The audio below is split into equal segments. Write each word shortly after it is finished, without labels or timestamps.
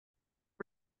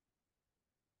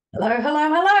Hello, hello,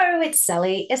 hello. It's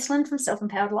Sally Estlin from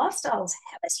Self-Empowered Lifestyles.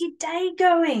 How is your day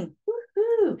going?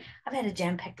 Woohoo! I've had a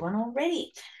jam-packed one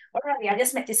already. Alrighty, I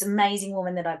just met this amazing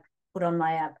woman that I put on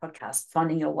my podcast,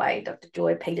 Finding Your Way, Dr.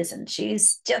 Joy Peterson.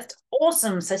 She's just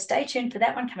awesome. So stay tuned for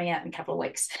that one coming out in a couple of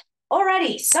weeks.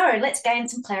 Alrighty, so let's gain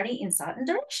some clarity, insight, and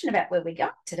direction about where we're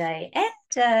going today.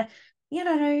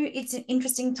 It's an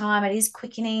interesting time. It is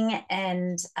quickening,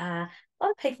 and a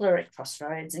lot of people are at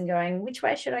crossroads and going, which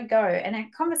way should I go? And our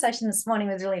conversation this morning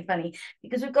was really funny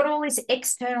because we've got all this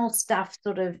external stuff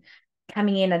sort of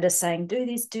coming in and just saying, do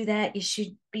this, do that, you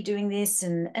should be doing this.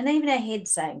 And even our head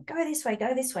saying, go this way,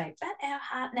 go this way. But our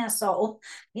heart and our soul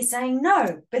is saying,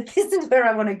 no, but this is where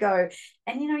I want to go.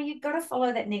 And, you've got to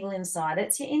follow that niggle inside.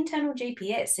 It's your internal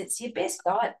GPS. It's your best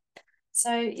guide.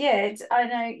 So yeah, I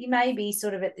know you may be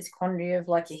sort of at this quandary of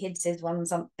like your head says one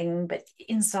something, but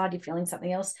inside you're feeling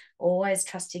something else. Always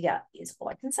trust your gut is all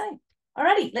I can say.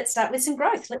 Alrighty, let's start with some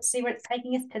growth. Let's see where it's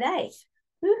taking us today.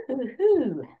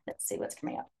 Woo-hoo-hoo. Let's see what's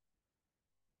coming up.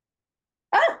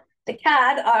 Oh, the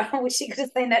card. Oh, I wish you could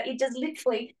have seen that. It just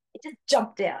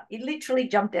jumped out. It literally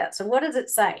jumped out. So what does it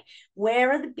say?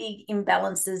 Where are the big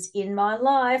imbalances in my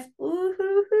life?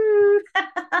 Ooh-hoo-hoo.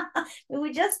 We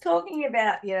were just talking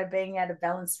about, being out of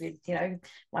balance with,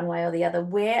 one way or the other.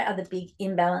 Where are the big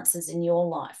imbalances in your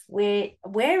life? Where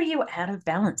are you out of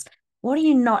balance? What are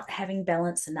you not having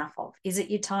balance enough of? Is it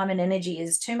your time and energy?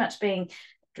 Is too much being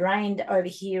drained over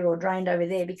here or drained over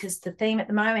there? Because the theme at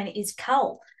the moment is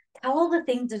cull all the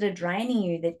things that are draining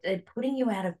you, that are putting you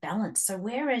out of balance. So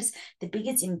where is the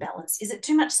biggest imbalance? Is it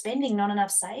too much spending, not enough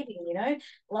saving? A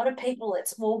lot of people,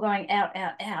 it's all going out,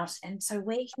 out, out. And so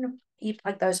where can you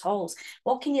plug those holes?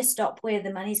 What can you stop where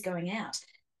the money's going out?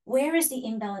 Where is the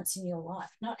imbalance in your life?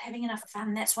 Not having enough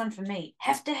fun. That's one for me.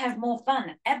 Have to have more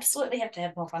fun. Absolutely have to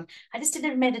have more fun. I just did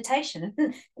a meditation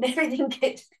and everything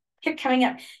kept coming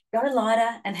up. Go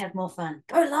lighter and have more fun.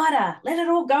 Go lighter. Let it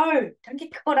all go. Don't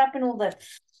get caught up in all the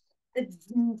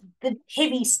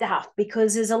heavy stuff,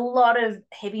 because there's a lot of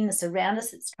heaviness around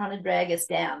us that's trying to drag us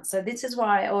down. So this is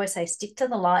why I always say stick to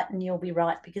the light and you'll be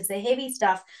right, because the heavy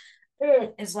stuff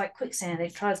is like quicksand.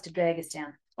 It tries to drag us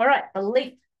down. All right,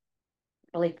 belief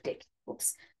deck.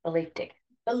 Oops, belief deck.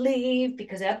 Believe,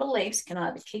 because our beliefs can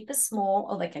either keep us small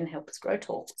or they can help us grow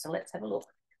tall. So let's have a look.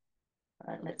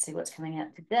 All right, let's see what's coming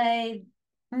out today.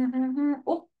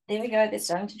 Oh, there we go. They're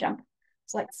starting to jump.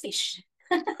 It's like fish.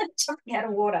 Jumping out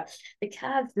of water. The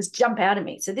cards just jump out at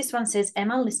me. So this one says,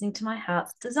 am I listening to my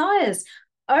heart's desires?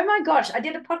 Oh my gosh, I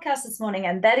did a podcast this morning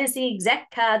and that is the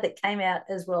exact card that came out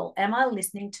as well. Am I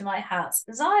listening to my heart's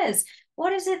desires?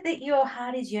 What is it that your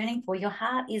heart is yearning for? Your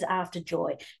heart is after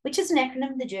joy, which is an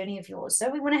acronym, the journey of yours. So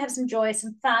we want to have some joy,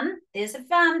 some fun. There's the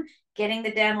fun, getting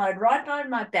the download right behind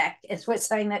my back, as we're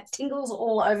saying, that tingles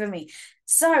all over me.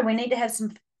 So we need to have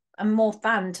some more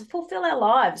fun to fulfill our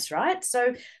lives, right?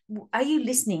 So are you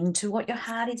listening to what your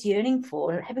heart is yearning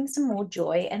for, having some more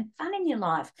joy and fun in your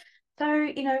life? So,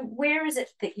 where is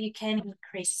it that you can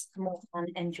increase more fun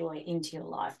and joy into your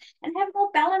life and have more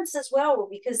balance as well?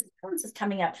 Because balance is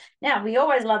coming up. Now, we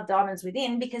always love diamonds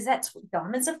within, because that's what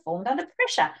diamonds are formed under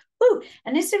pressure. Ooh,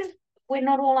 and this is, we're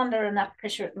not all under enough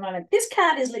pressure at the moment. This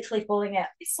card is literally falling out.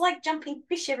 It's like jumping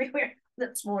fish everywhere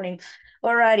this morning.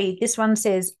 Alrighty, this one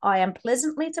says, I am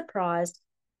pleasantly surprised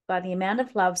by the amount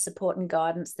of love, support, and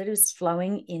guidance that is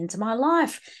flowing into my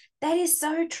life. That is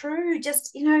so true.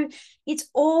 Just, it's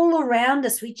all around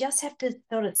us. We just have to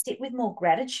sort of sit with more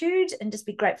gratitude and just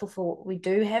be grateful for what we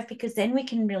do have, because then we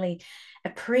can really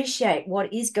appreciate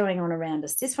what is going on around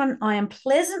us. This one, I am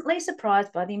pleasantly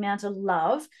surprised by the amount of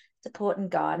love, support,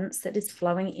 and guidance that is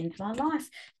flowing into my life.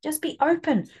 Just be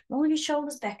open, roll your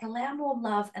shoulders back, allow more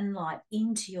love and light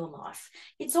into your life.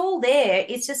 It's all there.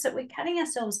 It's just that we're cutting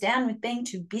ourselves down with being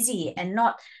too busy and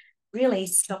not really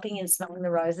stopping and smelling the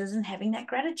roses and having that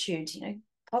gratitude.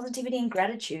 Positivity and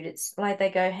gratitude, it's like they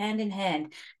go hand in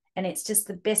hand. And it's just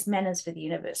the best manners for the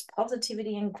universe,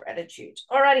 positivity and gratitude.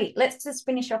 Alrighty, let's just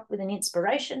finish off with an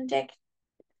inspiration deck.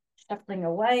 Shuffling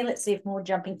away. Let's see if more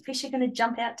jumping fish are going to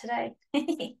jump out today.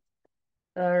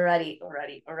 Alrighty.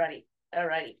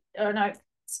 Oh no,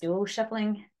 still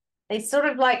shuffling. They sort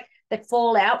of like, they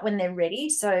fall out when they're ready.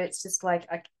 So it's just like,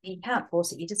 you can't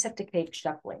force it. You just have to keep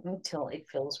shuffling until it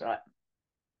feels right.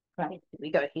 Right, here we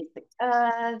go. Here's the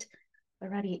card.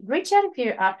 Alrighty. Reach out if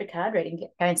you're after card reading,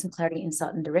 gain some clarity,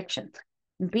 insight, and direction.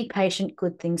 And be patient.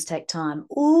 Good things take time.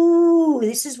 Ooh,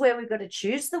 this is where we've got to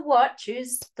choose the what,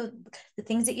 choose the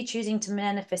things that you're choosing to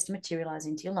manifest and materialize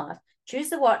into your life. Choose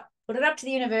the what, put it up to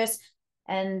the universe,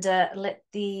 and let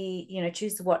the,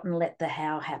 choose the what and let the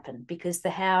how happen, because the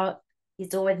how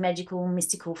It's always magical and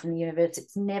mystical from the universe.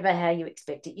 It's never how you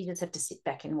expect it. You just have to sit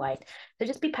back and wait. So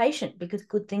just be patient, because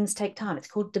good things take time. It's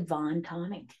called divine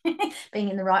timing, being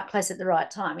in the right place at the right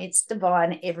time. It's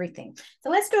divine everything. So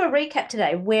let's do a recap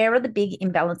today. Where are the big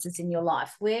imbalances in your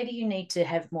life? Where do you need to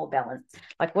have more balance?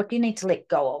 Like, what do you need to let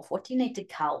go of? What do you need to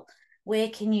cull? Where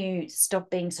can you stop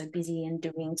being so busy and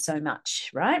doing so much,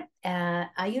 right?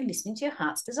 Are you listening to your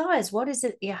heart's desires? What is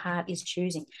it your heart is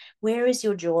choosing? Where is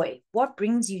your joy? What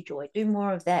brings you joy? Do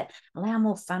more of that. Allow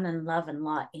more fun and love and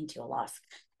light into your life.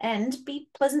 And be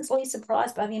pleasantly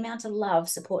surprised by the amount of love,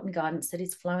 support, and guidance that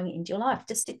is flowing into your life.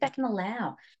 Just sit back and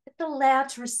allow. Just allow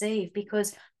to receive,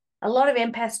 because a lot of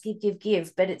empaths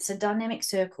give, but it's a dynamic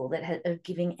circle that has of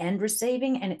giving and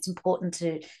receiving, and it's important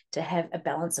to have a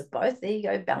balance of both. There you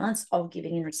go, balance of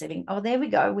giving and receiving. Oh, there we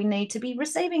go. We need to be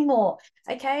receiving more.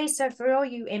 Okay, so for all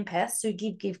you empaths who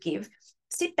give,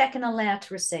 sit back and allow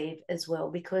to receive as well,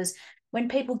 because when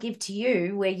people give to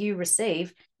you where you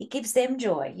receive, it gives them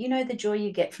joy. You know, the joy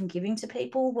you get from giving to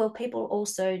people. Well, people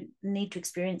also need to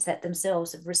experience that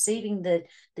themselves, of receiving the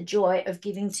joy of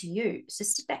giving to you. So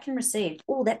sit back and receive.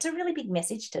 Oh, that's a really big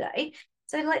message today.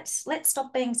 So let's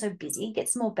stop being so busy, get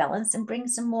some more balance, and bring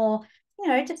some more,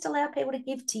 just allow people to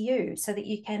give to you so that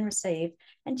you can receive.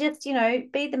 And just,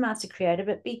 be the master creator,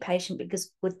 but be patient,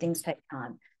 because good things take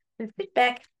time. So sit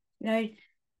back,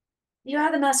 you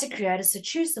are the master creator, so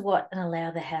choose the what and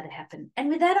allow the how to happen. And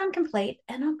with that, I'm complete,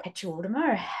 and I'll catch you all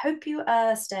tomorrow. Hope you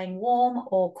are staying warm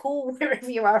or cool wherever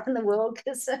you are in the world,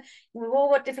 because we've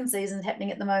all got different seasons happening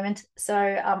at the moment. So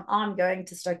I'm going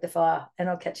to stoke the fire, and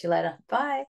I'll catch you later. Bye.